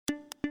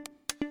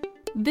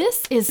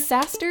This is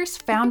SaaStr's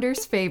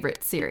Founders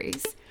Favorite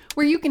series,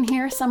 where you can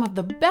hear some of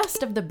the best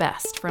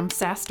from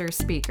SaaStr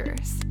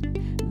speakers.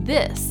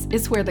 This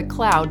is where the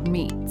cloud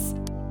meets.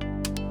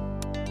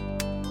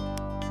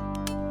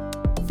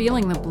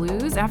 Feeling the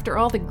blues after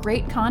all the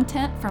great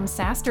content from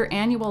SaaStr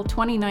Annual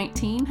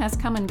 2019 has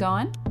come and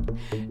gone?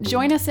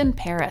 Join us in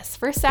Paris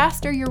for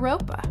SaaStr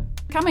Europa,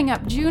 coming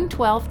up June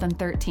 12th and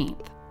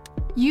 13th.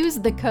 Use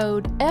the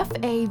code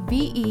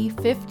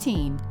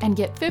FAVE15 and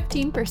get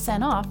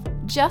 15% off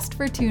just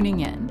for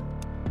tuning in.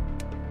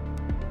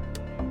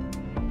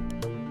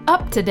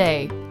 Up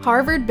today,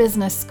 Harvard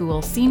Business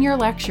School senior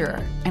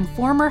lecturer and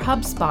former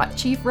Hubspot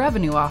chief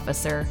revenue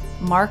officer,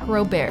 Mark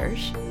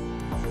Roberge.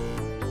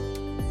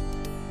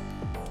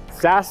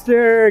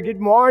 SaaStr, good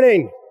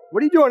morning.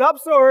 What are you doing up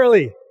so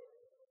early?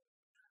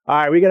 All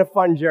right, we got a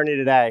fun journey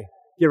today.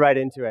 Get right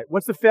into it.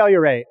 What's the failure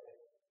rate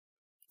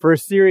for a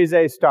Series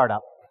A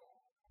startup?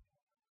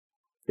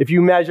 If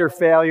you measure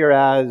failure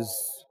as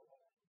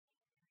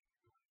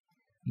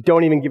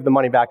don't even give the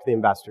money back to the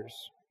investors,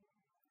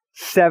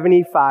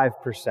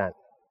 75%.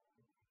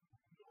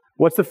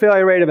 What's the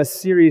failure rate of a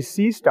Series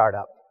C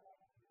startup?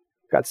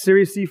 Got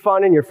Series C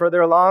funding, you're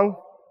further along?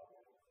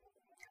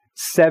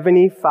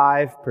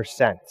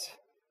 75%.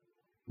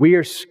 We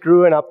are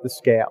screwing up the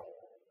scale.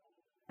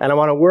 And I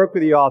want to work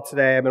with you all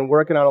today. I've been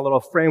working on a little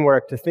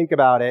framework to think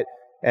about it,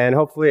 and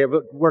hopefully I've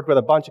worked with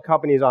a bunch of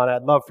companies on it.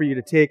 I'd love for you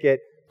to take it,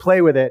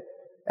 play with it,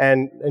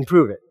 and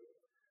improve it.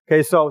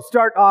 Okay, so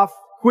start off,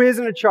 quiz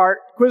in a chart,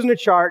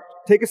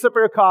 take a sip of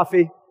your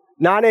coffee,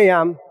 9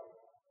 a.m.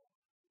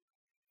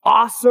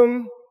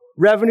 Awesome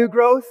revenue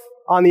growth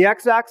on the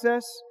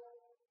x-axis,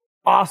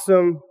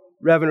 awesome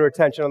revenue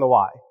retention on the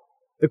y.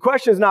 The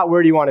question is not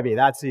where do you want to be,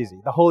 that's easy.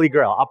 The holy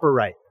grail, upper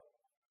right.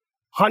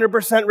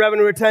 100%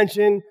 revenue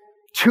retention,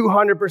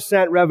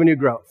 200% revenue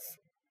growth.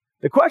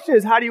 The question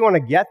is how do you want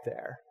to get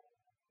there?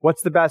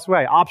 What's the best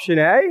way? Option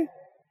A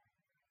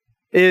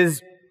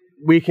is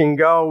we can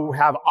go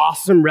have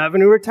awesome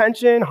revenue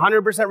retention,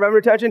 100% revenue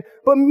retention,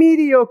 but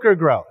mediocre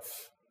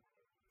growth,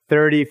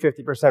 30,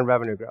 50%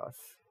 revenue growth.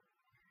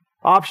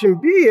 Option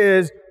B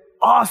is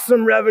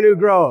awesome revenue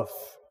growth,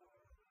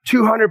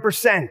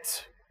 200%,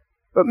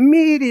 but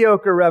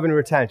mediocre revenue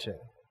retention,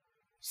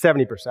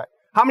 70%.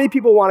 How many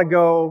people want to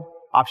go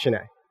option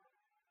A?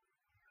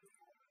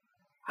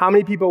 How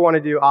many people want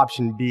to do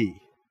option B?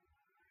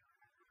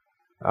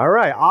 All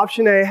right,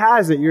 option A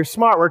has it. You're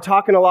smart. We're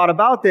talking a lot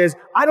about this.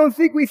 I don't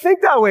think we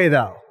think that way,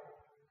 though.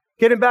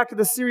 Getting back to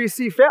the Series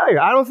C failure,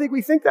 I don't think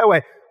we think that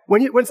way.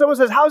 When someone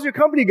says, how's your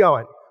company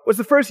going? What's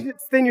the first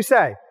thing you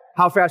say?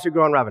 How fast you're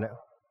growing revenue.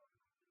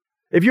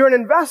 If you're an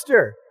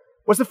investor,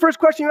 what's the first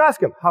question you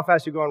ask them? How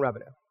fast you're growing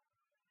revenue.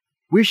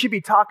 We should be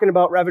talking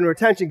about revenue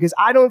retention because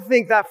I don't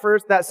think that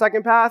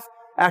second path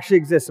actually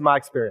exists in my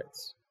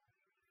experience.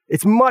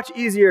 It's much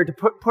easier to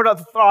put up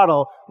the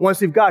throttle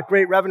once we've got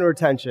great revenue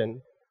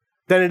retention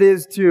than it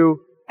is to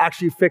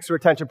actually fix a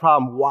retention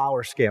problem while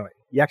we're scaling.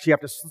 You actually have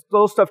to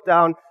slow stuff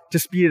down to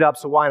speed it up,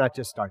 so why not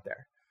just start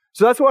there?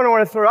 So that's what I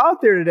want to throw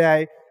out there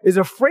today is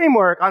a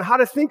framework on how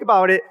to think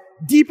about it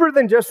deeper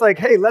than just like,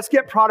 hey, let's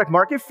get product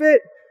market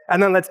fit,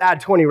 and then let's add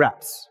 20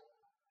 reps.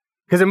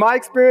 Because in my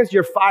experience,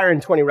 you're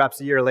firing 20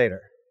 reps a year later.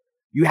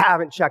 You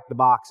haven't checked the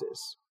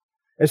boxes.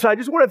 And so I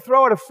just want to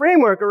throw out a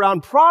framework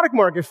around product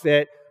market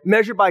fit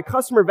measured by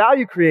customer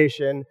value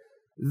creation,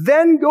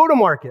 then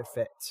go-to-market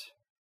fit.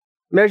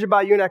 Measured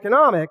by unit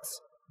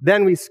economics,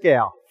 then we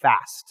scale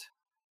fast.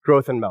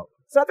 Growth and moat.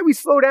 It's not that we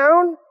slow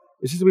down,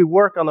 it's just that we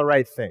work on the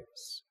right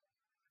things.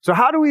 So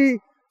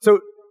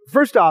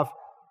first off,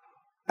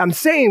 I'm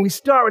saying we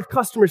start with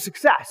customer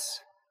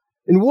success.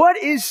 And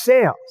what is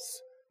sales?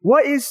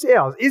 What is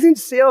sales? Isn't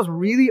sales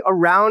really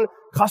around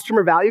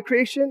customer value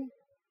creation?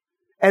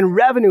 And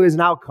revenue is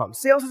an outcome.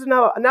 Sales is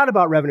not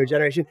about revenue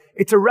generation.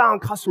 It's around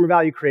customer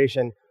value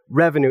creation.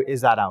 Revenue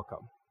is that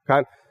outcome.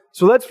 Okay?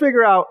 So let's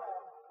figure out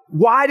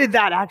why did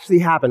that actually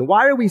happen?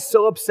 Why are we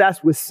so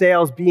obsessed with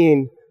sales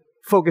being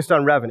focused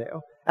on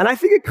revenue? And I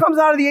think it comes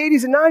out of the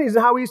 80s and 90s and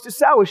how we used to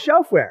sell with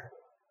shelfware.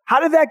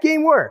 How did that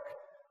game work?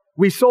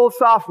 We sold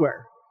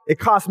software. It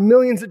cost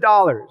millions of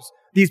dollars.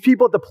 These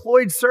people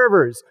deployed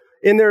servers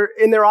in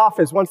their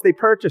office once they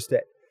purchased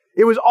it.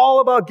 It was all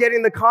about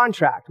getting the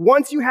contract.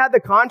 Once you had the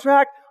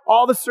contract,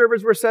 all the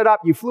servers were set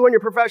up. You flew in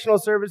your professional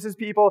services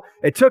people.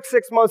 It took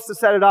 6 months to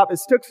set it up. It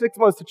took 6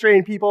 months to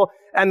train people,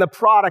 and the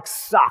product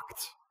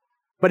sucked.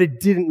 But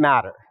it didn't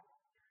matter.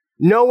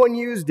 No one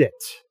used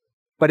it,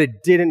 but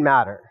it didn't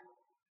matter.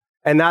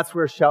 And that's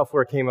where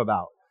shelfware came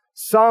about.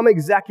 Some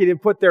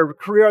executive put their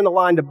career on the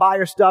line to buy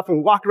your stuff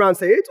and walk around and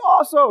say, it's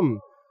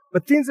awesome.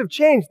 But things have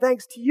changed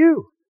thanks to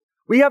you.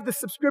 We have the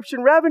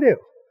subscription revenue,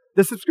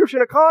 the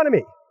subscription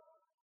economy.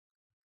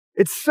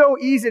 It's so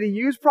easy to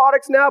use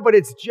products now, but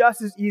it's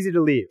just as easy to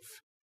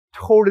leave.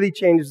 Totally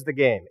changes the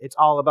game. It's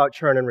all about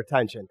churn and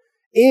retention.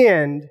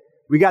 And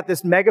we got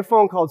this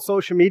megaphone called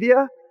social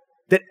media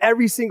that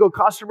every single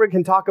customer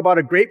can talk about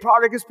a great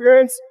product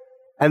experience,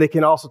 and they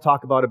can also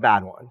talk about a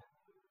bad one.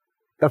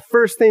 The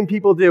first thing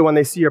people do when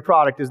they see your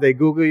product is they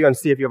Google you and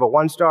see if you have a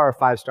 1-star or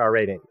 5-star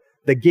rating.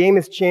 The game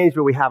has changed,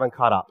 but we haven't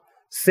caught up.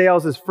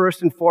 Sales is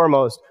first and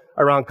foremost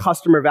around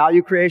customer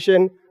value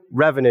creation.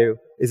 Revenue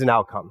is an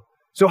outcome.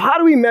 So how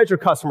do we measure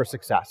customer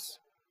success?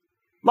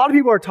 A lot of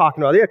people are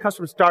talking about,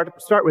 customers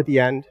start with the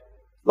end.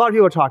 A lot of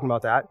people are talking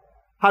about that.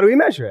 How do we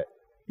measure it?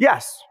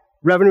 Yes,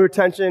 revenue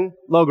retention,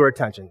 logo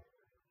retention.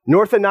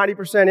 North of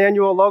 90%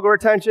 annual logo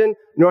retention,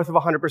 north of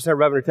 100%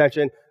 revenue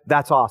retention.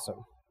 That's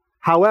awesome.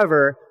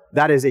 However,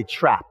 that is a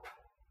trap.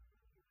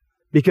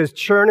 Because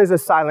churn is a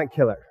silent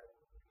killer.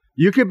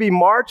 You could be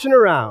marching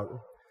around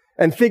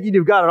and thinking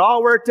you've got it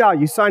all worked out.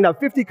 You signed up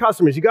 50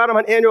 customers. You got them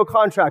on annual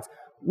contracts.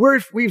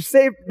 We've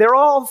saved, they're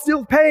all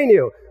still paying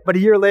you. But a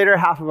year later,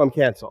 half of them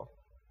cancel.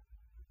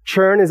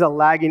 Churn is a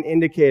lagging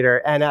indicator.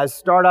 And as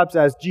startups,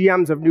 as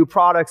GMs of new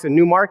products and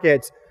new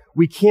markets,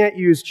 we can't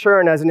use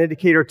churn as an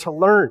indicator to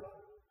learn.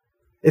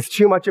 It's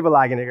too much of a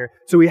lagging indicator.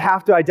 So we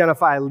have to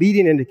identify a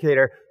leading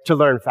indicator to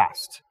learn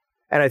fast.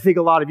 And I think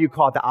a lot of you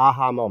call it the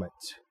aha moment.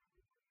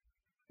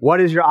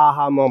 What is your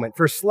aha moment?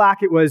 For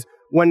Slack, it was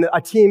when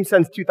a team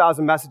sends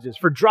 2,000 messages.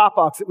 For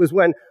Dropbox, it was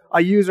when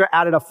a user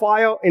added a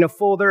file in a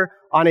folder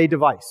on a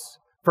device.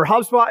 For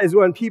Hubspot, is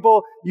when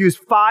people use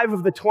 5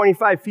 of the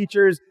 25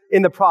 features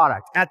in the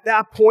product. At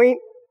that point,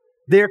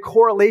 their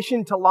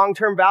correlation to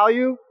long-term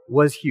value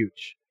was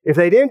huge. If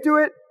they didn't do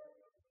it,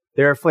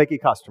 they're a flaky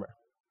customer.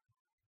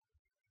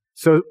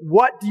 So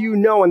what do you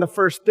know in the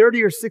first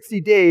 30 or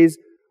 60 days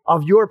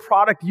of your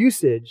product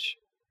usage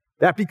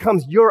that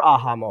becomes your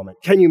aha moment?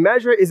 Can you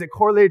measure it? Is it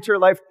correlated to your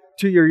life,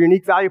 to your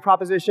unique value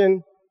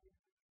proposition?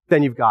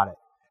 Then you've got it.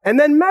 And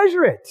then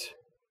measure it.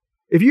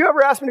 If you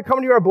ever ask me to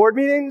come to our board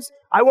meetings,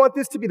 I want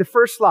this to be the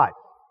first slide.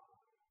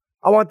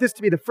 I want this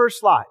to be the first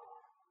slide.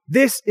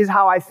 This is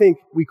how I think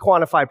we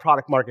quantify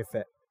product market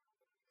fit.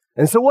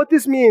 And so what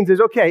this means is,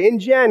 okay, in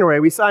January,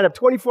 we signed up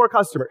 24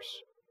 customers.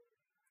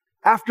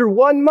 After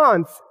 1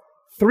 month,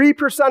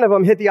 3% of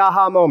them hit the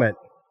aha moment.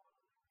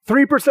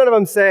 3% of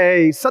them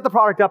say, set the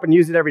product up and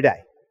use it every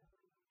day.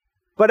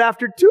 But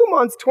after 2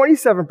 months,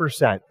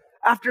 27%.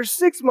 After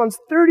 6 months,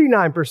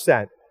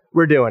 39%,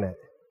 we're doing it.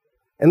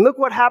 And look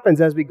what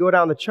happens as we go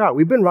down the chart.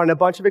 We've been running a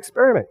bunch of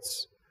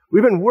experiments.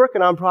 We've been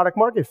working on product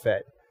market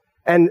fit.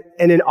 And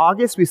in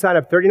August, we signed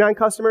up 39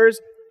 customers.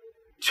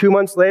 2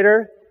 months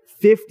later,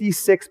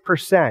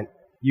 56%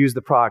 use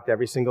the product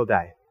every single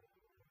day.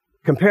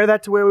 Compare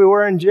that to where we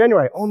were in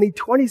January, only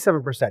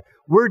 27%.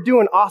 We're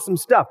doing awesome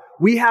stuff.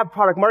 We have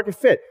product market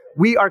fit.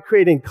 We are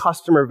creating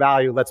customer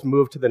value. Let's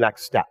move to the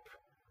next step.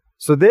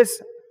 So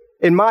this,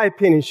 in my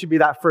opinion, should be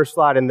that first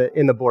slide in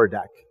the board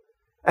deck.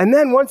 And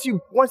then once you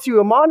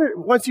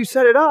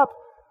set it up,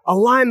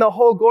 align the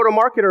whole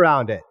go-to-market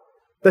around it.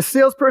 The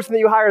salesperson that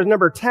you hire as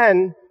number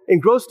 10 in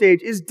growth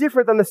stage is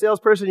different than the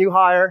salesperson you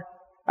hire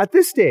at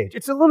this stage.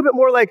 It's a little bit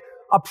more like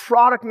a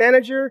product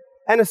manager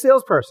and a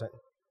salesperson.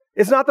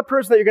 It's not the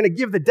person that you're going to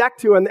give the deck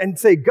to and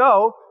say,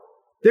 go.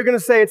 They're going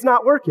to say, it's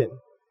not working.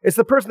 It's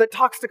the person that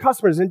talks to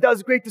customers and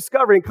does great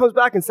discovery and comes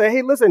back and say,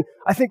 hey, listen,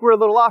 I think we're a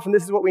little off and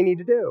this is what we need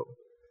to do.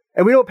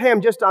 And we don't pay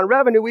them just on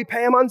revenue, we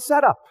pay them on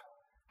setup.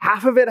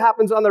 Half of it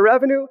happens on the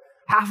revenue,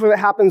 half of it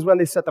happens when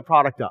they set the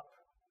product up.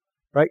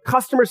 Right?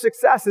 Customer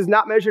success is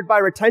not measured by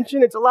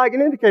retention, it's a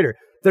lagging indicator.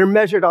 They're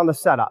measured on the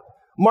setup.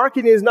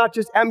 Marketing is not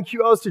just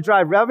MQLs to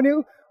drive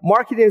revenue.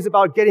 Marketing is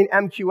about getting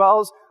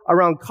MQLs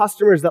around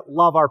customers that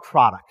love our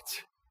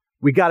product.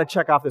 We got to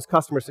check off this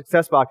customer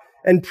success box.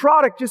 And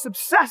product just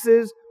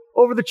obsesses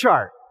over the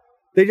chart.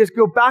 They just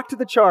go back to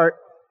the chart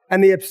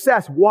and they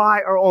obsess,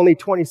 why are only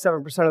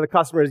 27% of the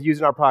customers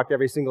using our product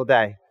every single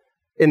day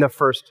in the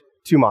first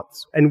 2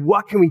 months? And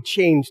what can we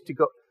change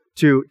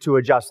to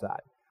adjust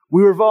that?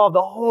 We revolve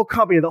the whole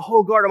company, the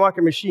whole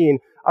go-to-market machine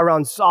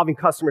around solving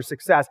customer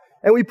success.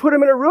 And we put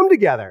them in a room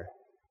together.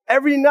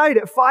 Every night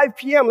at 5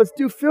 p.m., let's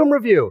do film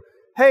review.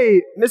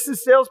 Hey, Mrs.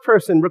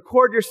 Salesperson,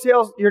 record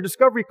your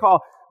discovery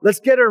call. Let's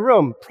get a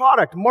room.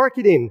 Product,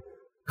 marketing,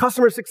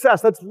 customer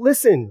success. Let's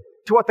listen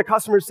to what the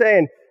customer's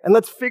saying, and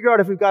let's figure out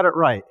if we've got it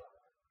right.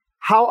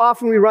 How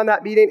often we run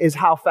that meeting is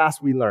how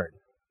fast we learn.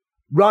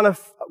 Run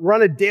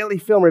a daily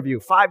film review,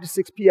 5 to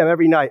 6 p.m.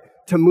 every night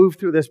to move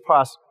through this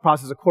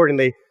process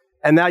accordingly.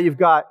 And now you've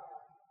got,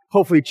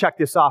 hopefully, check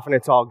this off and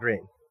it's all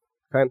green.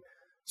 Okay?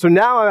 So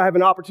now I have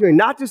an opportunity.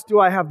 Not just do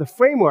I have the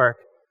framework,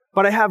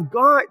 but I have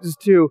guides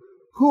to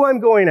who I'm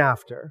going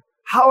after,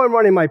 how I'm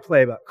running my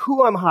playbook,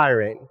 who I'm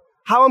hiring,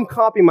 how I'm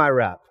comping my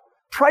rep.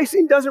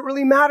 Pricing doesn't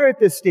really matter at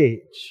this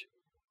stage.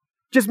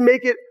 Just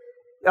make it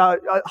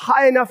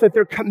high enough that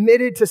they're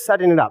committed to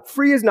setting it up.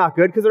 Free is not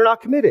good because they're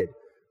not committed.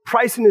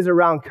 Pricing is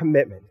around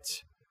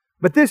commitment.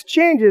 But this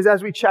changes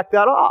as we check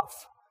that off.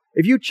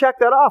 If you check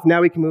that off,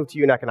 now we can move to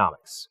unit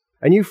economics.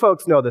 And you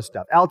folks know this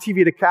stuff.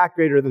 LTV to CAC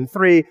greater than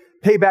 3,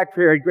 payback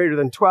period greater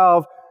than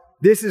 12.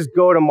 This is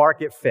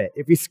go-to-market fit.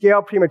 If we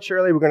scale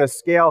prematurely, we're going to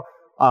scale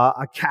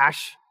a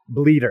cash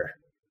bleeder.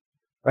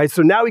 Right?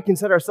 So now we can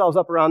set ourselves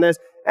up around this,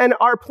 and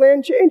our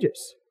plan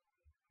changes.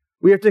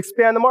 We have to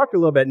expand the market a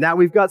little bit. Now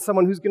we've got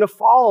someone who's going to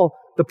follow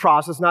the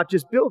process, not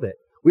just build it.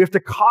 We have to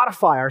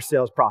codify our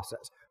sales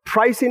process.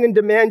 Pricing and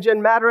demand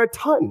gen matter a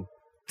ton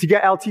to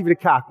get LTV to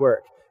CAC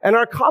work. And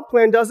our comp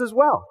plan does as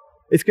well.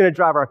 It's going to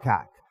drive our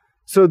CAC.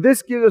 So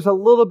this gives us a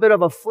little bit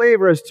of a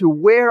flavor as to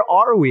where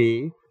are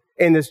we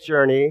in this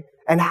journey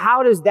and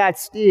how does that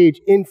stage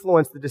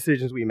influence the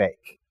decisions we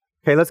make.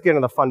 Okay, let's get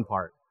into the fun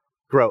part,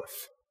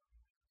 growth.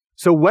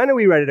 So when are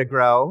we ready to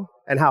grow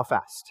and how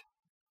fast?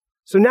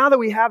 So now that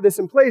we have this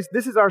in place,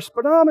 this is our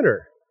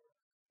speedometer.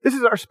 This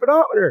is our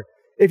speedometer.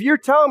 If you're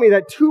telling me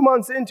that 2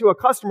 months into a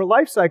customer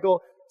life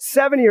cycle,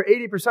 70 or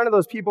 80% of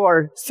those people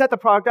are set the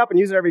product up and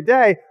use it every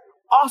day,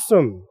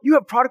 awesome. You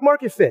have product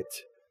market fit.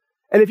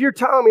 And if you're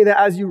telling me that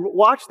as you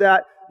watch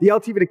that, the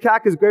LTV to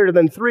CAC is greater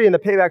than 3 and the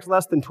payback's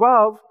less than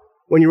 12,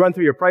 when you run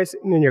through your pricing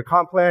and your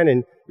comp plan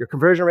and your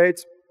conversion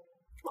rates,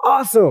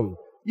 awesome.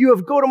 You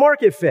have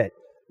go-to-market fit.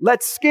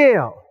 Let's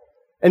scale.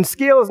 And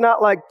scale is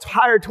not like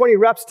hire 20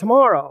 reps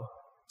tomorrow.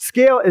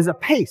 Scale is a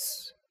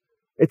pace.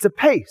 It's a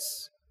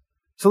pace.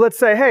 So let's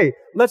say, hey,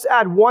 let's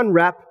add 1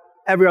 rep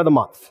every other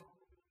month.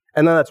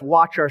 And then let's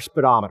watch our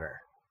speedometer.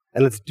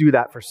 And let's do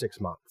that for 6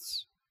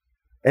 months.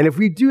 And if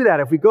we do that,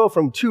 if we go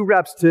from 2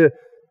 reps to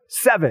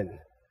 7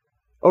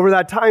 over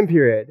that time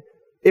period,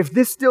 if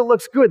this still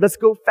looks good, let's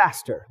go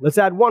faster. Let's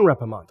add 1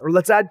 rep a month, or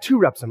let's add 2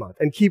 reps a month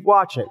and keep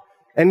watching.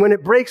 And when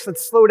it breaks,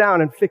 let's slow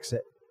down and fix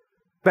it.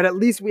 But at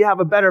least we have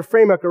a better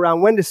framework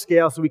around when to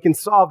scale so we can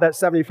solve that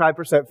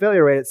 75%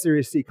 failure rate at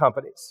Series C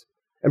companies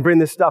and bring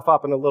this stuff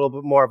up in a little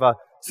bit more of a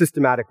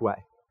systematic way.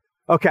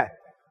 Okay,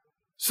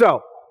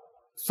 so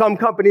some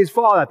companies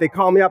follow that. They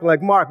call me up and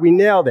like, Mark, we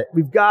nailed it.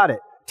 We've got it.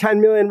 10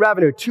 million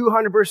revenue,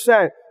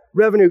 200%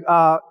 revenue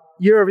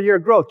year-over-year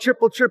growth,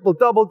 triple,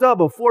 double,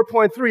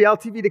 4.3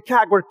 LTV to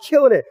CAC. We're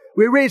killing it.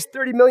 We raised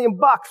 $30 million.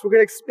 We're going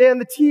to expand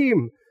the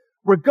team.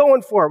 We're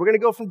going for it. We're going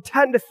to go from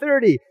 10 to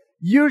 30.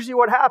 Usually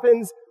what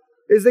happens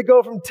is they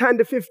go from 10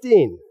 to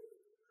 15.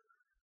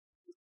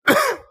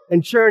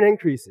 And churn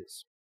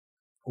increases.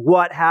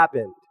 What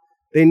happened?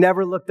 They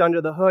never looked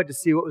under the hood to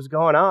see what was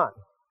going on.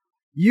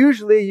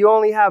 Usually you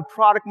only have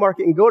product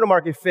market and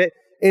go-to-market fit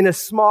in a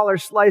smaller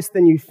slice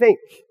than you think.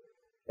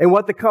 And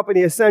what the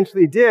company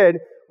essentially did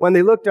when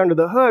they looked under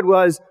the hood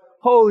was,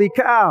 holy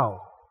cow,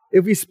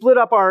 if we split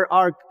up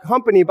our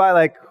company by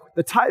like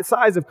the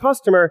size of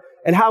customer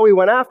and how we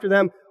went after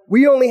them,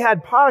 we only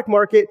had product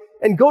market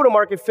and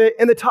go-to-market fit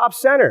in the top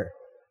center.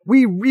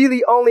 We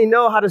really only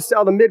know how to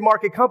sell to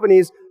mid-market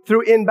companies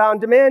through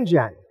inbound demand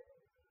gen.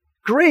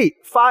 Great,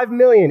 5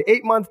 million,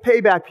 8-month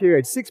payback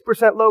period,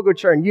 6% logo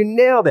churn. You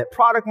nailed it,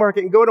 product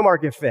market and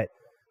go-to-market fit.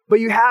 But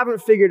you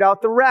haven't figured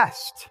out the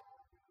rest.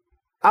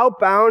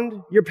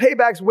 Outbound, your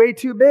payback's way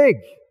too big.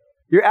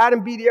 You're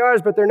adding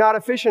BDRs, but they're not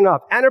efficient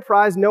enough.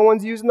 Enterprise, no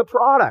one's using the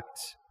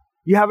product.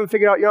 You haven't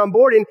figured out your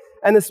onboarding.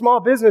 And the small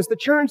business, the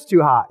churn's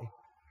too high.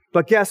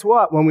 But guess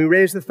what? When we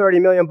raised the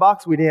 $30 million,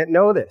 we didn't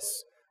know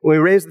this. When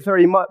we raised the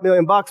 $30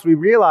 million, we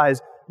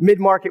realized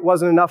mid-market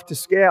wasn't enough to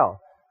scale.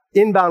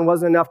 Inbound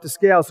wasn't enough to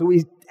scale. So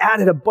we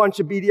added a bunch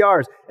of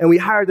BDRs and we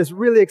hired this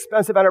really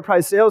expensive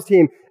enterprise sales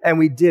team and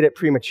we did it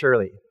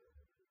prematurely.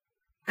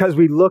 Because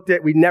we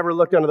never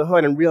looked under the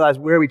hood and realized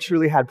where we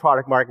truly had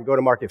product market and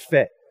go-to-market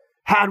fit.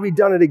 Had we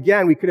done it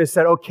again, we could have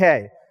said,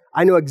 okay,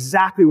 I know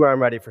exactly where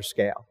I'm ready for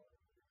scale.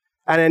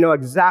 And I know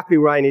exactly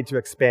where I need to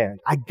expand.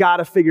 I got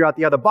to figure out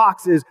the other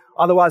boxes,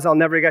 otherwise I'll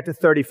never get to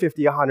 30,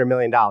 50, $100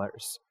 million.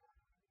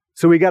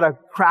 So we got to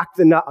crack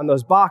the nut on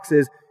those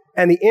boxes.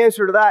 And the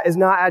answer to that is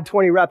not add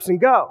 20 reps and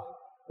go.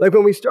 Like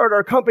when we started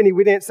our company,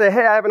 we didn't say,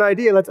 hey, I have an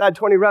idea, let's add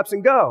 20 reps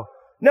and go.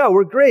 No,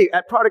 we're great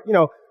at product,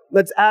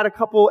 let's add a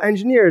couple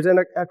engineers and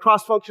a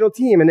cross-functional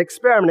team and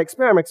experiment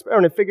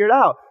and figure it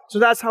out. So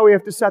that's how we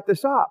have to set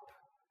this up.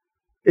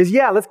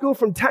 Let's go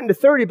from 10 to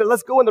 30, but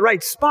let's go in the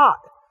right spot.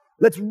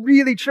 Let's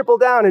really triple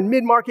down in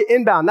mid-market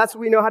inbound. That's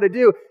what we know how to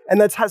do. And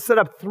let's set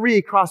up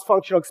 3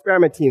 cross-functional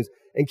experiment teams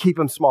and keep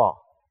them small.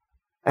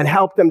 And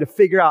help them to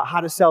figure out how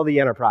to sell the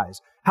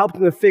enterprise. Help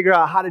them to figure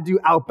out how to do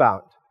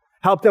outbound.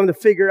 Help them to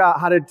figure out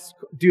how to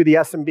do the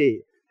SMB.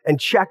 And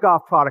check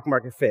off product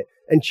market fit.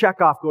 And check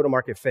off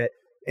go-to-market fit.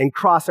 And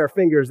cross our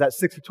fingers that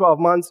 6 to 12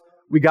 months,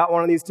 we got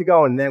one of these to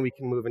go, and then we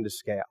can move into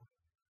scale.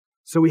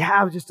 So we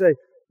have just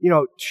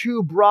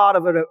too broad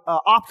of an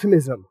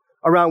optimism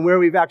around where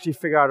we've actually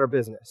figured out our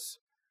business.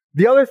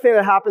 The other thing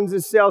that happens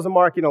is sales and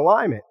marketing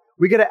alignment.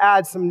 We got to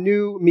add some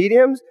new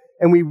mediums,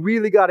 and we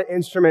really got to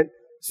instrument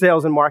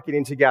sales and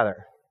marketing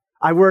together.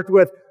 I worked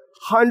with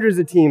hundreds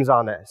of teams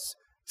on this.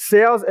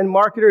 Sales and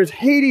marketers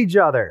hate each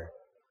other.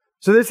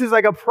 So this is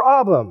like a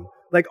problem.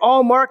 Like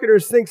all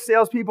marketers think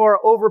salespeople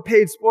are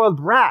overpaid, spoiled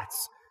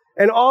brats.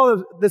 And all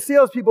of the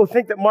salespeople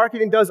think that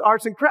marketing does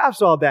arts and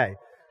crafts all day.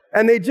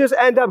 And they just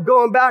end up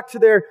going back to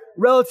their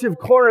relative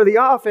corner of the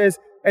office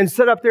and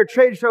set up their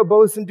trade show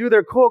booths and do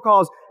their cold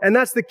calls. And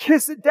that's the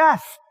kiss of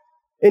death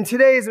in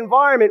today's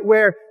environment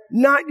where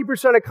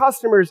 90% of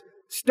customers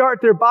start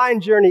their buying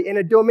journey in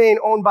a domain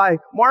owned by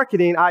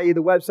marketing, i.e.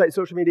 the website,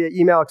 social media,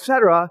 email,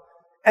 etc.,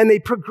 and they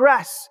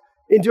progress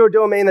into a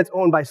domain that's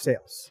owned by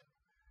sales.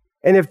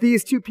 And if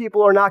these two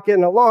people are not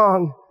getting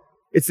along,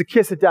 it's a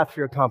kiss of death for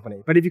your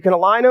company. But if you can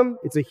align them,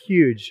 it's a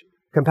huge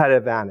competitive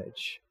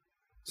advantage.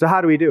 So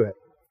how do we do it?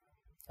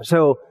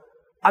 So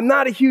I'm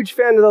not a huge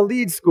fan of the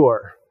lead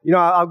score.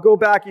 I'll go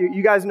back.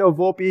 You guys know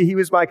Volpe. He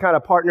was my kind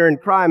of partner in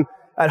crime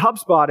at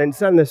HubSpot and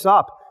setting this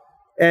up.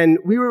 And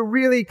we were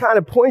really kind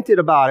of pointed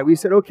about it. We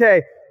said,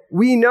 okay,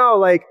 we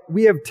know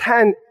we have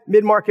 10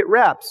 mid-market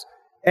reps,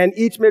 and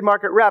each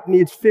mid-market rep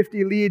needs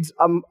 50 leads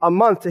a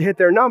month to hit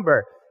their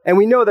number. And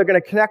we know they're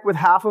going to connect with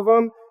half of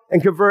them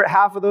and convert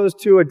half of those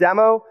to a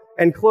demo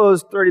and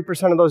close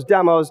 30% of those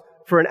demos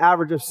for an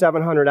average of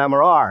 700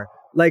 MRR,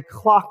 like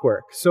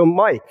clockwork. So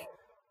Mike,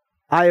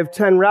 I have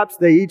 10 reps.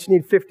 They each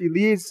need 50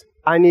 leads.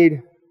 I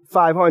need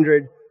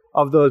 500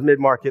 of those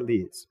mid-market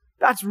leads.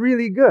 That's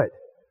really good.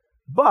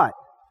 But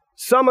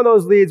some of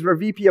those leads were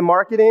VP of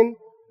marketing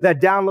that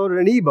downloaded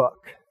an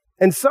ebook.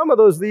 And some of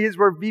those leads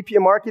were VP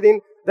of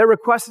marketing that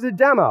requested a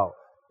demo.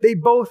 They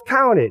both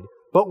counted.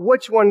 But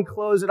which one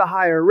closed at a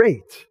higher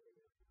rate?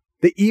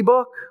 The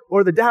ebook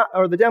or the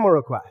demo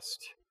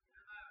request?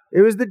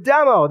 It was the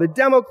demo. The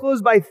demo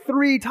closed by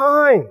 3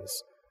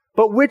 times.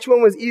 But which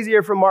one was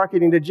easier for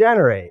marketing to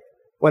generate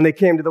when they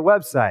came to the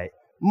website?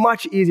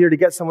 Much easier to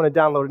get someone to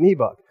download an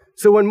ebook.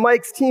 So when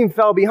Mike's team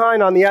fell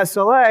behind on the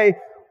SLA,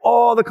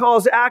 all the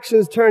calls to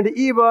actions turned to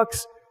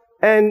ebooks,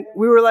 and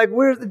we were like,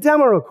 where's the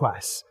demo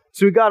requests?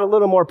 So we got a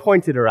little more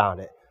pointed around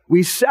it.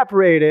 We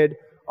separated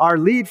our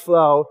lead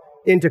flow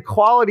into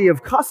quality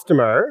of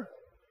customer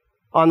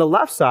on the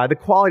left side, the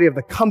quality of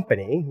the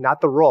company,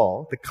 not the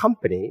role, the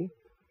company,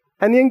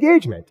 and the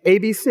engagement,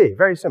 ABC,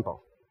 very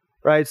simple,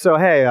 right? So,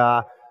 hey,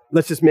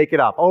 let's just make it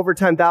up. Over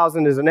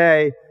 10,000 is an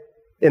A,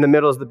 in the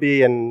middle is the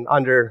B, and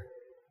under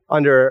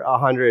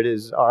 100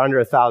 is, or under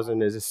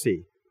 1,000 is a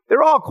C.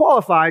 They're all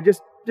qualified,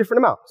 just different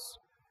amounts.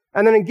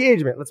 And then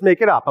engagement, let's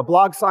make it up. A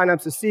blog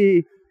sign-up's a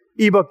C,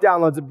 ebook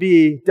downloads a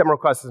B, demo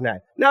request is an A.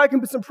 Now I can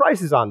put some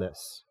prices on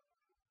this,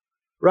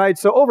 right?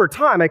 So over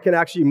time, I can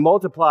actually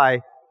multiply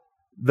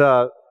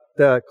the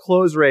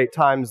close rate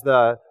times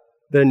the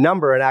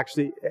number and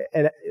actually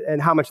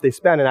and how much they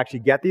spend and actually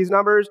get these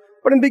numbers.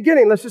 But in the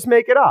beginning, let's just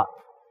make it up,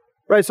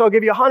 right? So I'll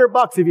give you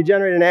 $100 if you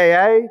generate an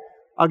AA.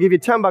 I'll give you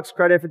 $10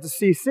 credit if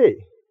it's a CC.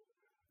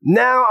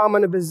 Now I'm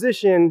in a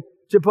position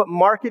to put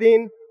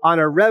marketing on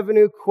a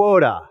revenue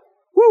quota.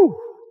 Woo!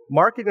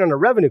 Marketing on a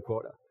revenue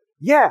quota.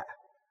 Yeah.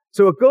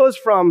 So it goes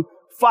from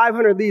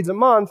 500 leads a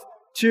month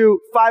to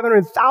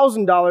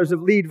 $500,000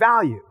 of lead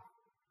value.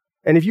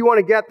 And if you want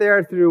to get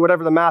there through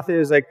whatever the math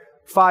is, like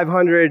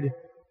 500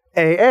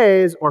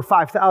 AAs or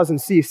 5,000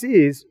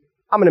 CCs,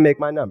 I'm going to make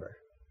my number.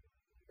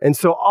 And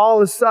so all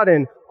of a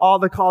sudden, all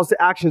the calls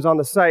to actions on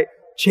the site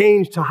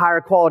change to higher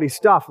quality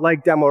stuff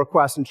like demo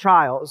requests and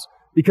trials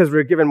because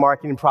we're giving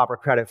marketing proper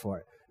credit for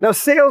it. Now,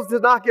 sales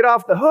does not get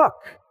off the hook.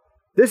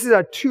 This is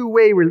a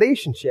two-way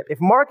relationship. If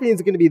marketing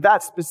is going to be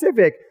that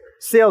specific,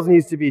 sales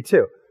needs to be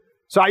too.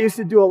 So I used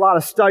to do a lot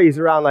of studies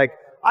around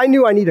I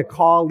knew I need a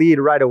call lead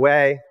right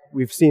away.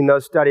 We've seen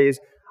those studies.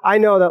 I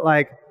know that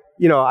I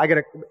got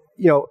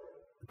to,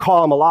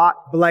 call them a lot,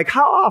 but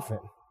how often?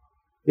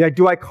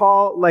 Do I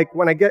call,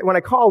 when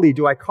I call a lead,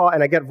 do I call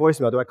and I get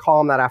voicemail? Do I call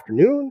them that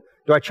afternoon?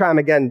 Do I try them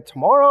again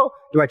tomorrow?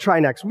 Do I try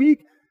next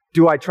week?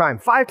 Do I try them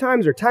 5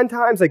 times or 10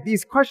 times?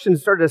 These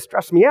questions started to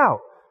stress me out.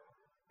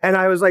 And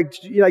I was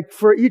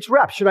for each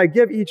rep, should I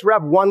give each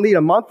rep 1 lead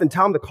a month and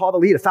tell them to call the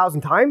lead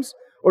 1,000 times?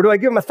 Or do I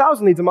give them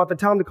 1,000 leads a month and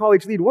tell them to call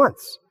each lead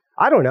once?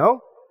 I don't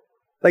know.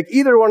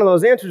 Either one of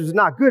those answers is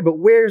not good, but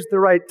where's the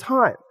right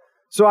time?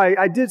 So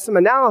I did some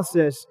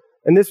analysis,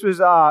 and this was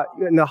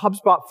in the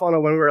HubSpot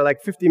funnel when we were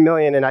 50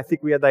 million, and I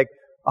think we had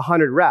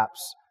 100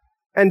 reps.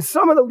 And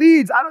some of the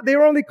leads, they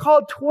were only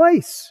called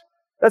twice.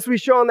 That's what we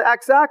show on the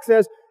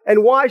x-axis,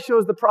 and Y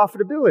shows the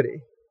profitability.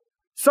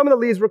 Some of the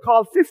leads were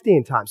called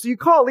 15 times. So you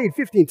call a lead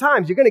 15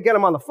 times, you're going to get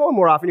them on the phone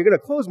more often, you're going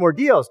to close more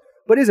deals.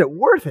 But is it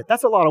worth it?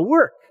 That's a lot of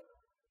work.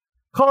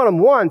 Calling them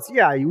once,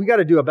 yeah, we got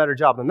to do a better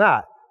job than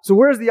that. So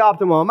where's the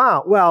optimal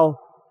amount? Well,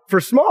 for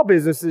small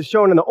businesses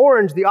shown in the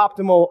orange, the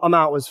optimal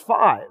amount was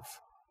 5.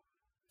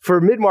 For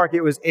mid-market,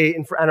 it was 8,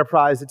 and for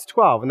enterprise, it's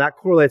 12. And that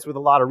correlates with a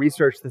lot of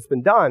research that's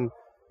been done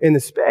in the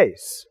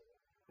space.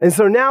 And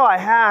so now I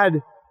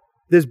had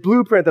this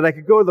blueprint that I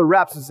could go to the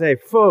reps and say,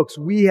 folks,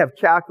 we have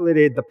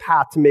calculated the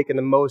path to making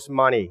the most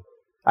money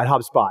at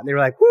HubSpot. And they were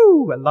like,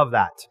 woo, I love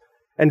that.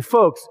 And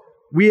folks,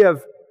 we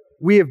have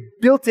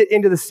built it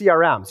into the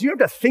CRM. So you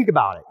don't have to think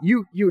about it.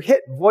 You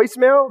hit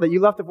voicemail, that you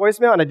left a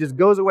voicemail, and it just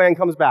goes away and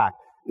comes back.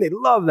 And they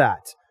love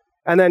that.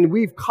 And then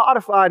we've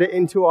codified it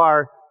into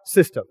our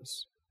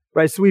systems,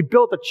 right? So we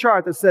built a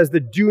chart that says the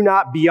do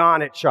not be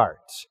on it chart.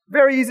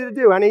 Very easy to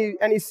do, any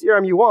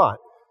CRM you want.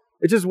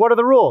 It's just, what are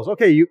the rules?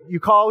 Okay, you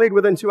call a lead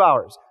within 2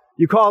 hours.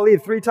 You call a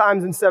lead 3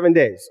 times in 7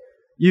 days.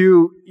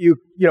 You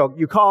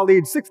call a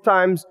lead 6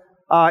 times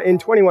in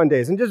 21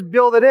 days, and just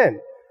build it in.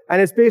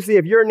 And it's basically,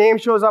 if your name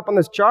shows up on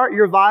this chart,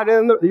 you're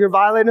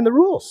violating the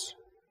rules.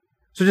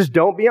 So just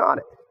don't be on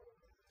it.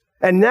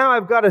 And now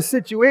I've got a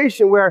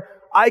situation where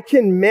I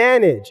can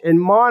manage and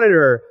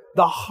monitor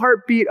the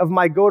heartbeat of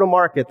my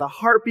go-to-market, the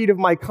heartbeat of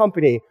my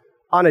company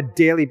on a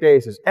daily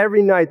basis.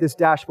 Every night, this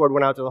dashboard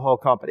went out to the whole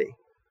company.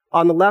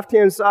 On the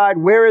left-hand side,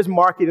 where is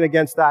marketing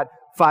against that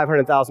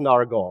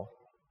 $500,000 goal?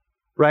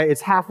 right?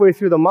 It's halfway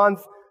through the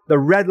month. The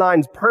red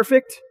line's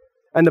perfect,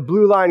 and the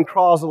blue line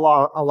crawls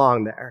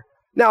along there.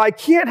 Now, I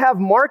can't have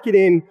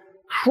marketing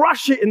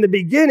crush it in the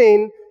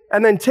beginning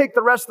and then take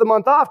the rest of the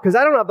month off because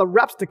I don't have the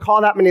reps to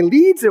call that many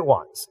leads at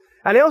once.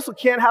 And I also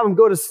can't have them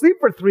go to sleep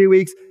for 3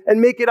 weeks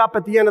and make it up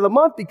at the end of the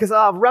month because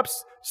I'll have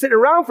reps sitting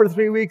around for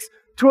 3 weeks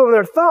twiddling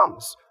their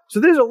thumbs. So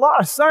there's a lot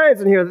of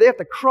science in here. They have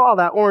to crawl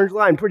that orange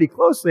line pretty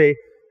closely.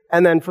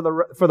 And then for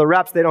the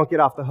reps, they don't get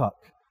off the hook.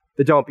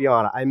 They don't be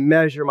on it. I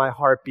measure my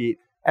heartbeat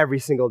every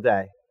single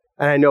day.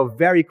 And I know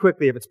very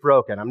quickly if it's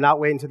broken. I'm not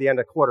waiting to the end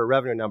of quarter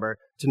revenue number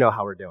to know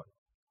how we're doing.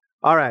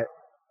 All right.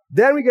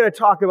 Then we're going to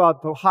talk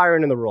about the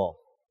hiring and the role.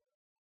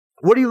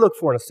 What do you look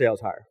for in a sales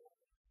hire?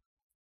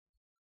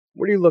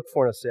 What do you look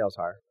for in a sales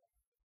hire?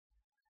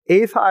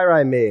 8th hire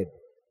I made.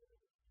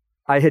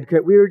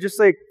 We were just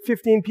like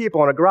 15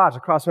 people in a garage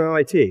across from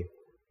MIT.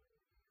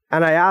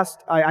 And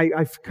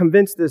I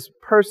convinced this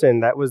person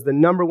that was the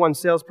number one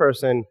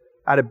salesperson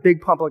at a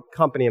big public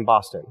company in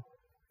Boston.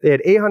 They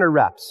had 800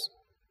 reps.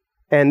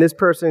 And this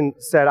person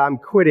said, I'm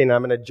quitting.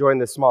 I'm going to join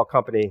this small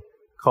company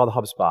called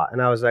Hubspot.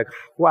 And I was like,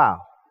 wow,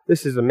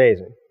 this is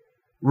amazing.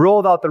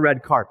 Rolled out the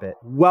red carpet.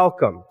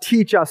 Welcome.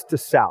 Teach us to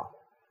sell.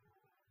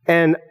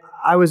 And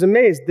I was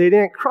amazed. They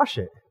didn't crush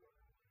it.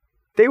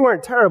 They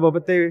weren't terrible,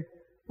 but they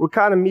were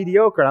kind of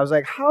mediocre. And I was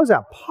like, how is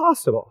that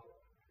possible?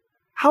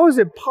 How is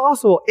it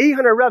possible?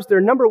 800 reps,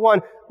 they're number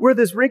one. We're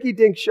this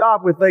rinky-dink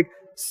shop with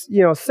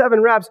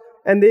 7 reps,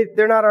 and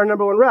they're not our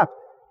number one rep.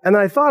 And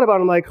then I thought about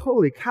it, I'm like,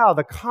 holy cow,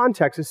 the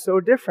context is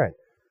so different.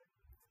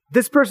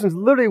 This person's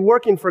literally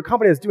working for a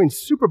company that's doing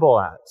Super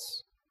Bowl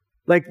ads.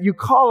 Like, you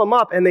call them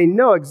up, and they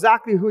know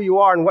exactly who you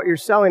are and what you're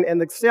selling,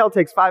 and the sale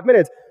takes 5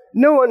 minutes.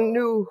 No one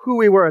knew who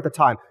we were at the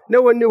time.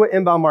 No one knew what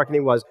inbound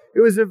marketing was.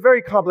 It was a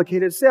very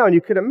complicated sale, and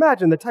you could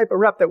imagine the type of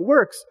rep that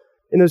works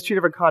in those 2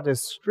 different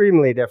contexts is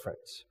extremely different.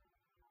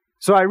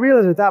 So I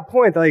realized at that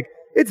point,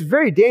 it's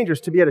very dangerous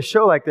to be at a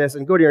show like this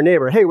and go to your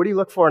neighbor, hey, what do you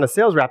look for in a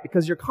sales rep?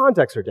 Because your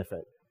contexts are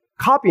different.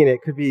 Copying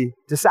it could be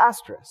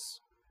disastrous.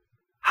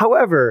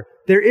 However,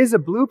 there is a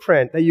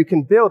blueprint that you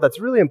can build that's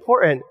really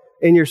important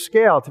in your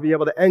scale to be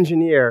able to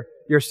engineer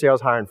your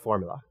sales hiring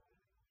formula.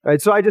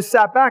 Right? So I just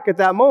sat back at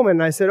that moment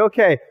and I said,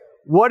 okay,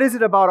 what is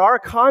it about our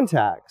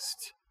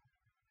context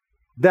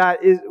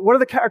what are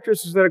the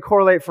characteristics that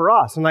correlate for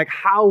us? And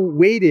how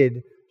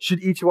weighted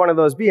should each one of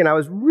those be? And I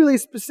was really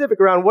specific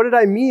around what did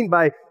I mean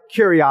by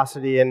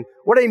curiosity and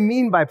what do I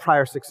mean by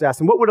prior success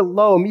and what would a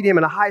low, medium,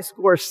 and a high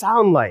score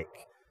sound like?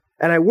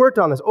 And I worked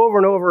on this over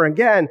and over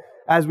again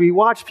as we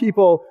watched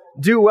people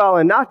do well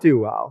and not do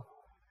well.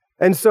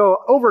 And so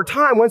over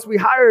time, once we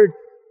hired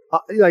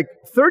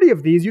 30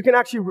 of these, you can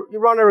actually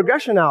run a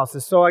regression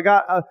analysis. So I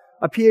got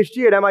a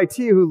PhD at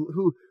MIT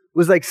who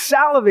was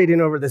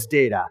salivating over this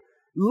data,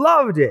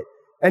 loved it.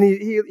 And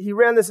he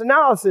ran this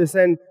analysis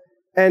and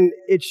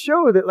it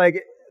showed that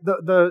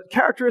the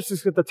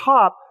characteristics at the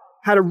top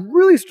had a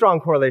really strong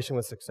correlation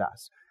with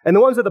success. And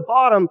the ones at the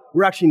bottom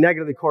were actually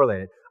negatively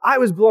correlated. I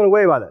was blown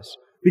away by this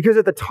because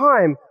at the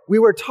time we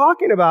were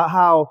talking about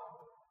how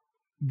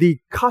the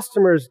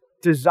customers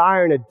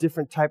desiring a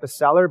different type of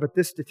seller, but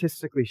this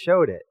statistically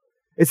showed it.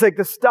 It's like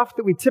the stuff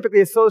that we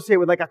typically associate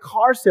with a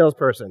car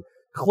salesperson,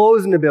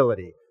 closing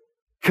ability,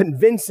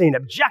 convincing,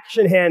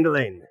 objection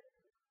handling,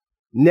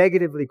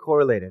 negatively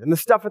correlated. And the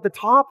stuff at the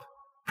top,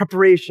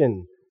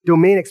 preparation,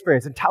 domain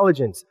experience,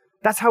 intelligence,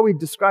 that's how we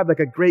describe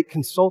a great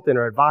consultant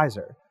or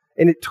advisor.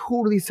 And it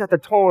totally set the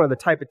tone of the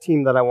type of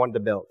team that I wanted to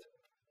build,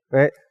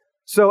 right?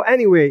 So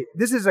anyway,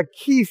 this is a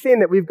key thing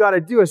that we've got to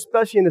do,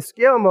 especially in the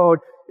scale mode,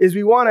 is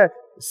we want to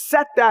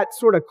set that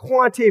sort of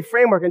quantitative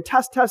framework and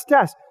test.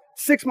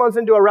 6 months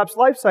into a rep's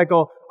life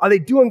cycle, are they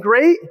doing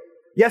great?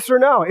 Yes or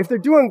no? If they're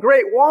doing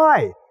great,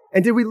 why?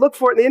 And did we look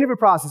for it in the interview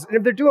process? And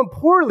if they're doing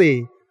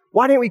poorly,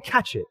 why didn't we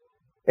catch it?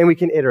 And we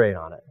can iterate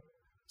on it.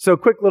 So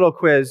quick little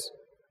quiz.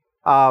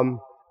 I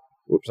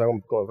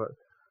won't go over it.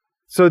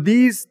 So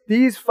these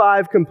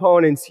 5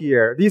 components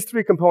here, these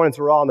 3 components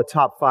were all in the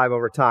top 5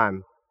 over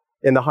time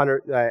in the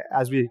 100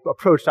 as we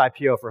approached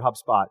IPO for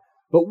HubSpot.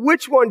 But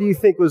which one do you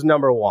think was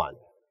number 1?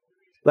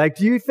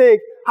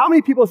 How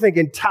many people think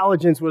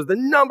intelligence was the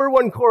number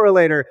 1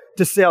 correlator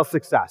to sales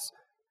success?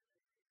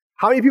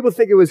 How many people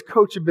think it was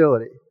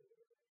coachability?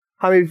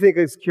 How many think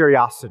it's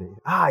curiosity?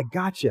 I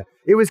gotcha.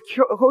 It was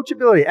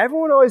coachability.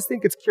 Everyone always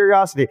thinks it's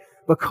curiosity,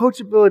 but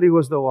coachability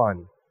was the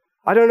one.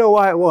 I don't know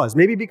why it was.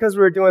 Maybe because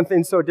we were doing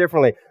things so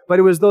differently, but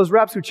it was those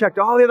reps who checked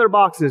all the other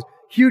boxes,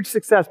 huge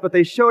success, but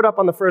they showed up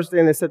on the first day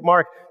and they said,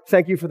 Mark,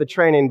 thank you for the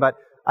training, but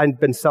I've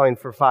been selling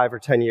for 5 or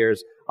 10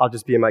 years. I'll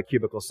just be in my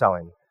cubicle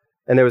selling.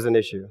 And there was an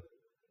issue.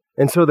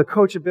 And so the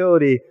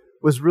coachability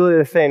was really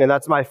the thing, and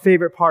that's my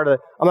favorite part of it.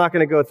 I'm not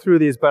going to go through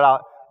these,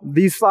 but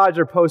these slides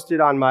are posted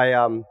on my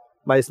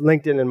my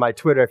LinkedIn and my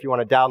Twitter. If you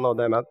want to download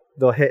them,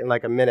 they'll hit in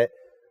a minute.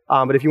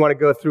 But if you want to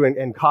go through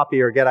and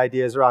copy or get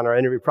ideas around our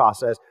interview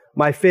process,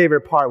 my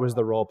favorite part was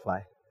the role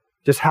play.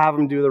 Just have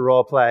them do the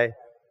role play,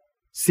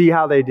 see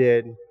how they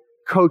did,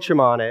 coach them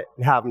on it,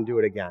 and have them do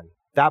it again.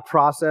 That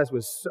process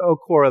was so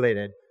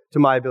correlated to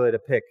my ability to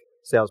pick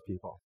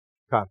salespeople.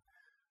 Okay.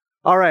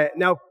 All right,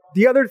 now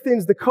the other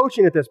thing's the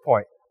coaching at this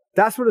point.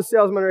 That's what a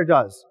sales manager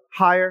does.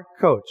 Hire,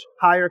 coach,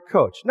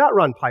 not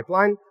run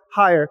pipeline,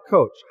 hire,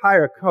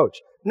 coach,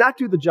 not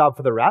do the job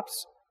for the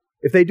reps.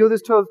 If they do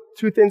these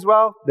two things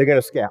well, they're going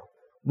to scale.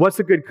 What's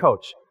a good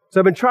coach? So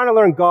I've been trying to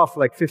learn golf for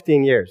like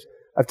 15 years.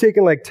 I've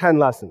taken like 10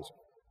 lessons.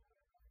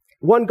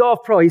 One golf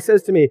pro, he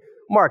says to me,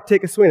 Mark,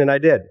 take a swing, and I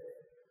did.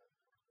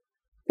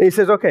 And he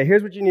says, okay,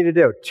 here's what you need to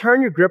do.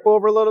 Turn your grip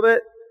over a little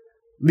bit,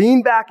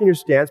 lean back in your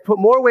stance, put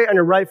more weight on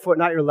your right foot,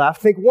 not your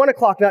left. Think 1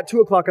 o'clock, not 2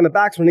 o'clock on the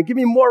backswing, and give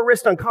me more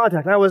wrist on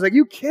contact. And I was like,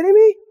 you kidding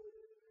me?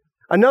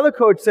 Another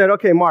coach said,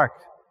 okay, Mark,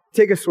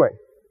 take a swing.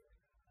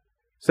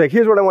 So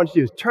here's what I want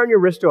you to do. Turn your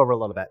wrist over a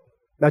little bit.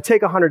 Now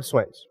take 100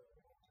 swings.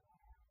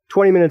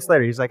 20 minutes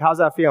later, he's like, how's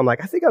that feel? I'm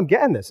like, I think I'm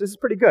getting this. This is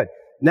pretty good.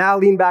 Now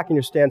lean back in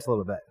your stance a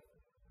little bit.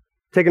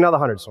 Take another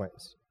 100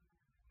 swings.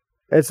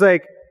 And it's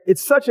like,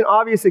 it's such an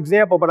obvious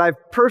example, but I've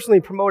personally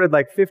promoted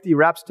like 50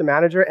 reps to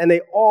manager, and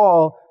they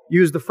all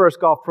use the first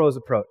golf pros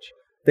approach.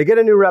 They get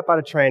a new rep out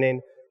of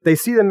training, they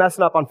see them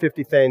messing up on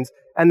 50 things,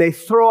 and they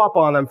throw up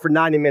on them for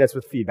 90 minutes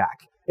with feedback.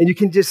 And you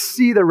can just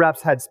see the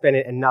rep's head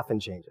spinning and nothing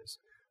changes.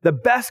 The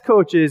best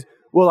coaches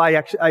will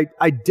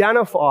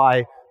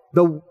identify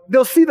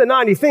they'll see the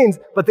 90 things,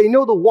 but they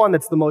know the one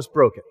that's the most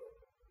broken.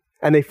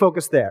 And they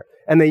focus there.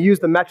 And they use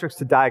the metrics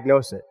to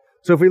diagnose it.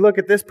 So if we look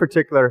at this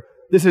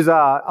is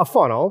a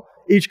funnel.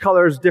 Each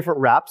color is different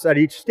reps at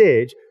each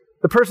stage.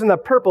 The person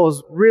that purple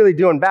is really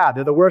doing bad.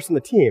 They're the worst in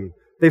the team.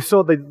 They've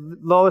sold the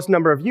lowest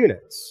number of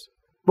units.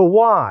 But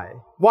why?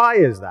 Why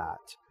is that?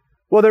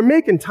 Well, they're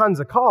making tons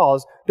of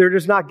calls. They're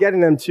just not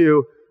getting them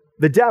to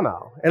the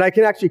demo. And I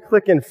can actually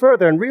click in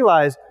further and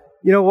realize,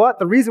 you know what?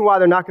 The reason why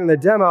they're not getting the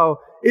demo,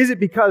 is it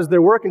because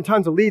they're working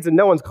tons of leads and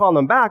no one's calling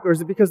them back? Or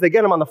is it because they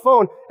get them on the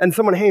phone and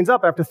someone hangs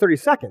up after 30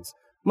 seconds?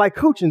 My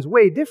coaching's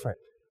way different.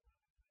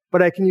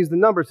 But I can use the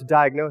numbers to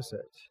diagnose it.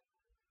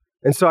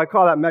 And so I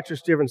call that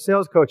metrics-driven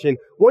sales coaching.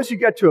 Once you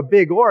get to a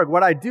big org,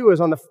 what I do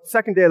is on the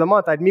second day of the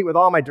month, I'd meet with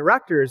all my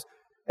directors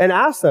and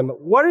ask them,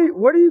 what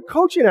are you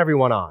coaching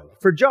everyone on?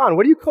 For John,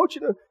 what are you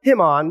coaching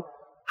him on?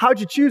 How'd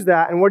you choose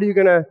that? And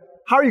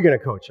how are you going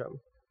to coach him?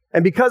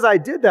 And because I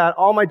did that,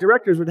 all my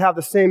directors would have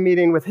the same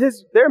meeting with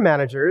their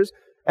managers,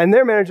 and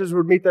their managers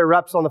would meet their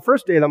reps on the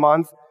first day of the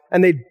month,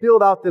 and they'd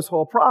build out this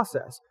whole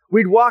process.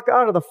 We'd walk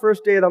out of the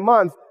first day of the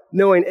month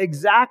knowing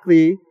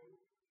exactly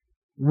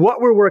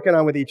what we're working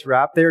on with each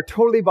rep. They're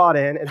totally bought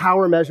in, and how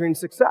we're measuring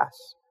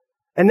success.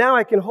 And now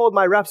I can hold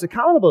my reps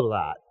accountable to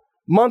that.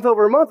 Month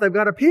over month, I've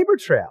got a paper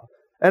trail.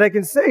 And I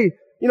can say,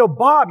 you know,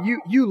 Bob,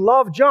 you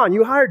love John.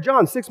 You hired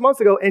John 6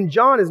 months ago, and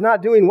John is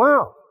not doing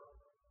well.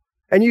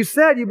 And you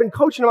said you've been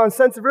coaching him on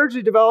sense of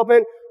urgency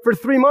development for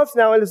 3 months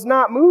now, and it's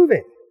not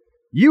moving.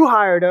 You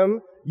hired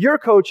him. You're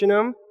coaching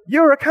him.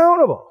 You're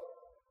accountable.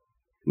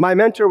 My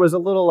mentor was a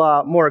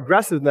little more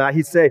aggressive than that.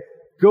 He'd say,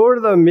 go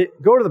to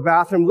the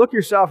bathroom, look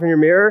yourself in your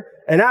mirror,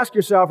 and ask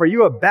yourself, are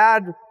you a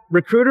bad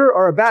recruiter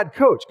or a bad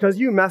coach? Because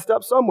you messed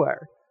up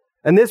somewhere.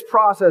 And this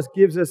process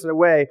gives us a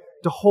way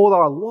to hold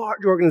our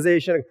large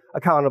organization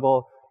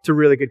accountable to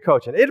really good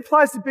coaching. It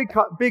applies to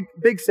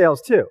big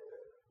sales too.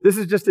 This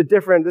is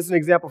an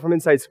example from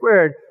Insight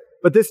Squared,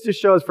 but this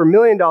just shows for $1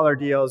 million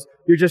deals,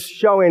 you're just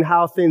showing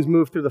how things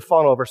move through the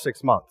funnel over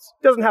 6 months.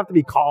 It doesn't have to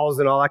be calls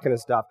and all that kind of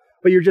stuff,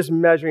 but you're just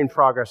measuring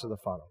progress of the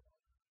funnel.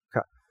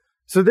 Okay.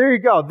 So there you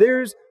go.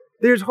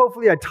 There's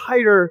hopefully a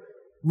tighter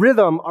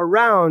rhythm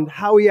around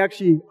how we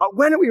actually,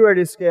 when are we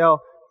ready to scale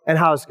and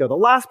how to scale. The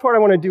last part I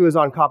want to do is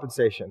on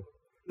compensation.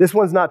 This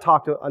one's not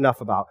talked enough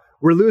about.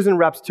 We're losing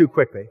reps too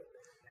quickly.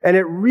 And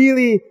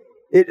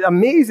it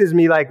amazes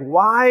me, like,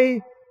 why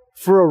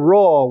for a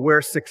role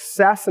where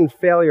success and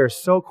failure are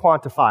so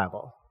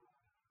quantifiable?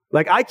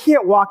 Like, I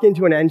can't walk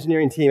into an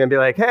engineering team and be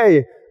like,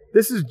 hey,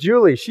 this is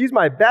Julie. She's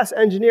my best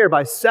engineer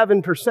by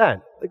 7%.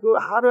 Like,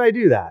 well, how do I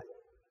do that?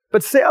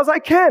 But sales, I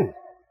can.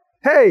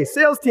 Hey,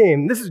 sales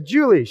team, this is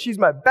Julie. She's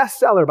my best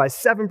seller by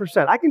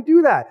 7%. I can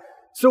do that.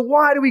 So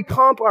why do we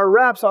comp our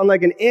reps on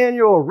like an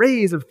annual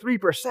raise of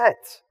 3%?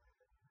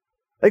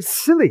 Like,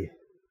 silly.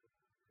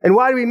 And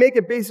why do we make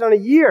it based on a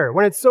year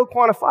when it's so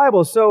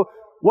quantifiable? So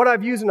what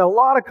I've used in a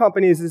lot of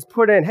companies is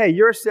put in, hey,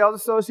 you're a sales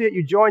associate,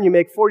 you join, you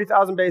make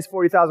 40,000 base,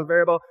 40,000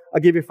 variable,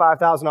 I'll give you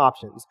 5,000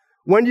 options.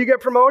 When do you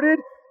get promoted?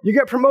 You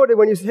get promoted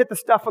when you hit the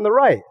stuff on the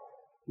right.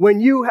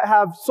 When you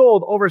have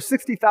sold over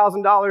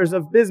 $60,000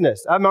 of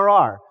business,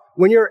 MRR.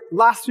 When your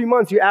last 3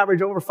 months, you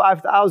average over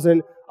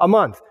 5,000 a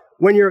month.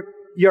 When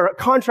your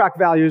contract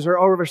values are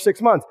over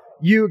 6 months,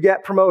 you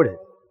get promoted.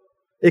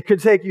 It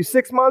could take you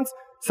 6 months.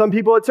 Some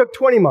people, it took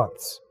 20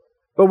 months.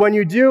 But when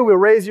you do, we'll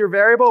raise your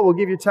variable, we'll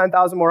give you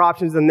 10,000 more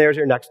options, and there's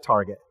your next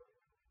target.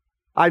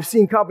 I've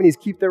seen companies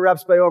keep their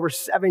reps by over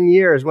 7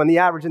 years when the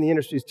average in the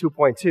industry is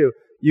 2.2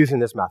 using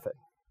this method.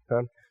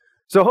 Okay?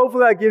 So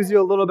hopefully that gives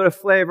you a little bit of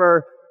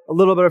flavor, a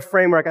little bit of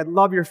framework. I'd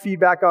love your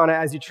feedback on it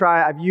as you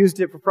try. I've used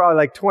it for probably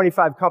like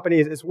 25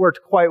 companies. It's worked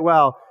quite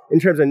well in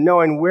terms of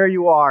knowing where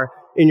you are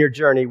in your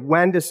journey,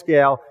 when to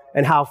scale,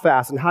 and how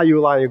fast, and how you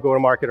align your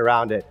go-to-market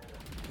around it.